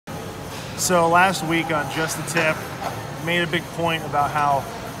So last week on Just the Tip, made a big point about how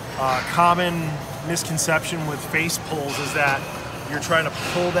common misconception with face pulls is that you're trying to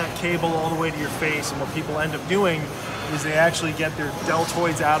pull that cable all the way to your face, and what people end up doing is they actually get their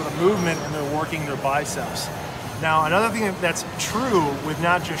deltoids out of the movement and they're working their biceps. Now, another thing that's true with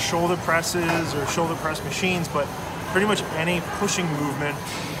not just shoulder presses or shoulder press machines, but pretty much any pushing movement,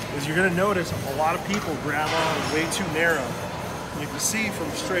 is you're gonna notice a lot of people grab on way too narrow. You can see from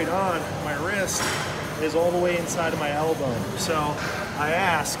straight on, my wrist is all the way inside of my elbow. So I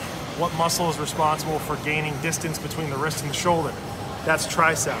ask, what muscle is responsible for gaining distance between the wrist and the shoulder? That's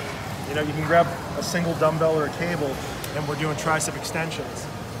tricep. You know, you can grab a single dumbbell or a cable and we're doing tricep extensions.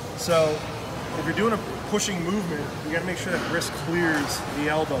 So if you're doing a pushing movement, you gotta make sure that wrist clears the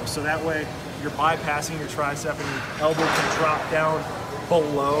elbow. So that way you're bypassing your tricep and your elbow can drop down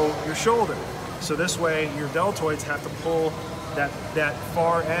below your shoulder. So this way your deltoids have to pull that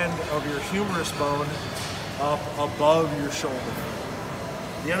far end of your humerus bone up above your shoulder.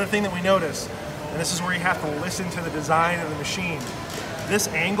 The other thing that we notice, and this is where you have to listen to the design of the machine, this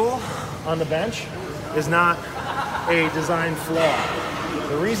angle on the bench is not a design flaw.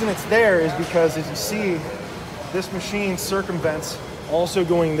 The reason it's there is because, as you see, this machine circumvents also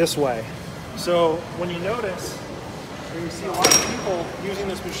going this way. So when you notice, when you see a lot of people using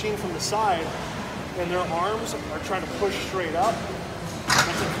this machine from the side and their arms are trying to push straight up,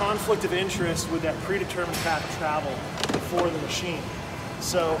 that's a conflict of interest with that predetermined path of travel for the machine.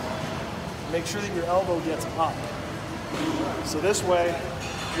 So make sure that your elbow gets up. So this way,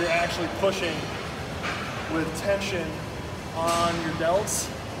 you're actually pushing with tension on your delts,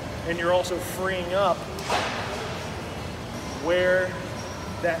 and you're also freeing up where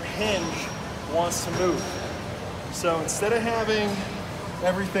that hinge wants to move. So instead of having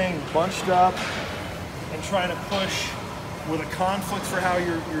everything bunched up and trying to push with a conflict for how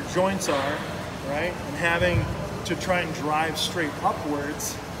your joints are, right, and having to try and drive straight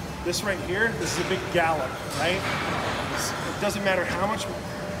upwards, this right here, this is a big gallop, right? It doesn't matter how much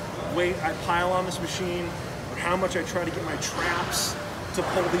weight I pile on this machine or how much I try to get my traps to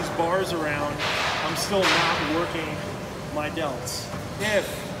pull these bars around, I'm still not working my delts. If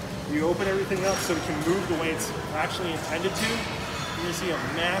you open everything up so it can move the way it's actually intended to, you're gonna see a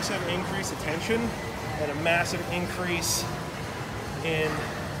massive increase of tension and a massive increase in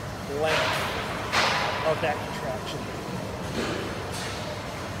length of that contraction.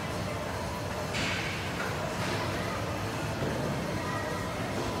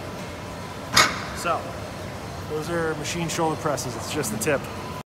 So, those are machine shoulder presses. It's just the tip.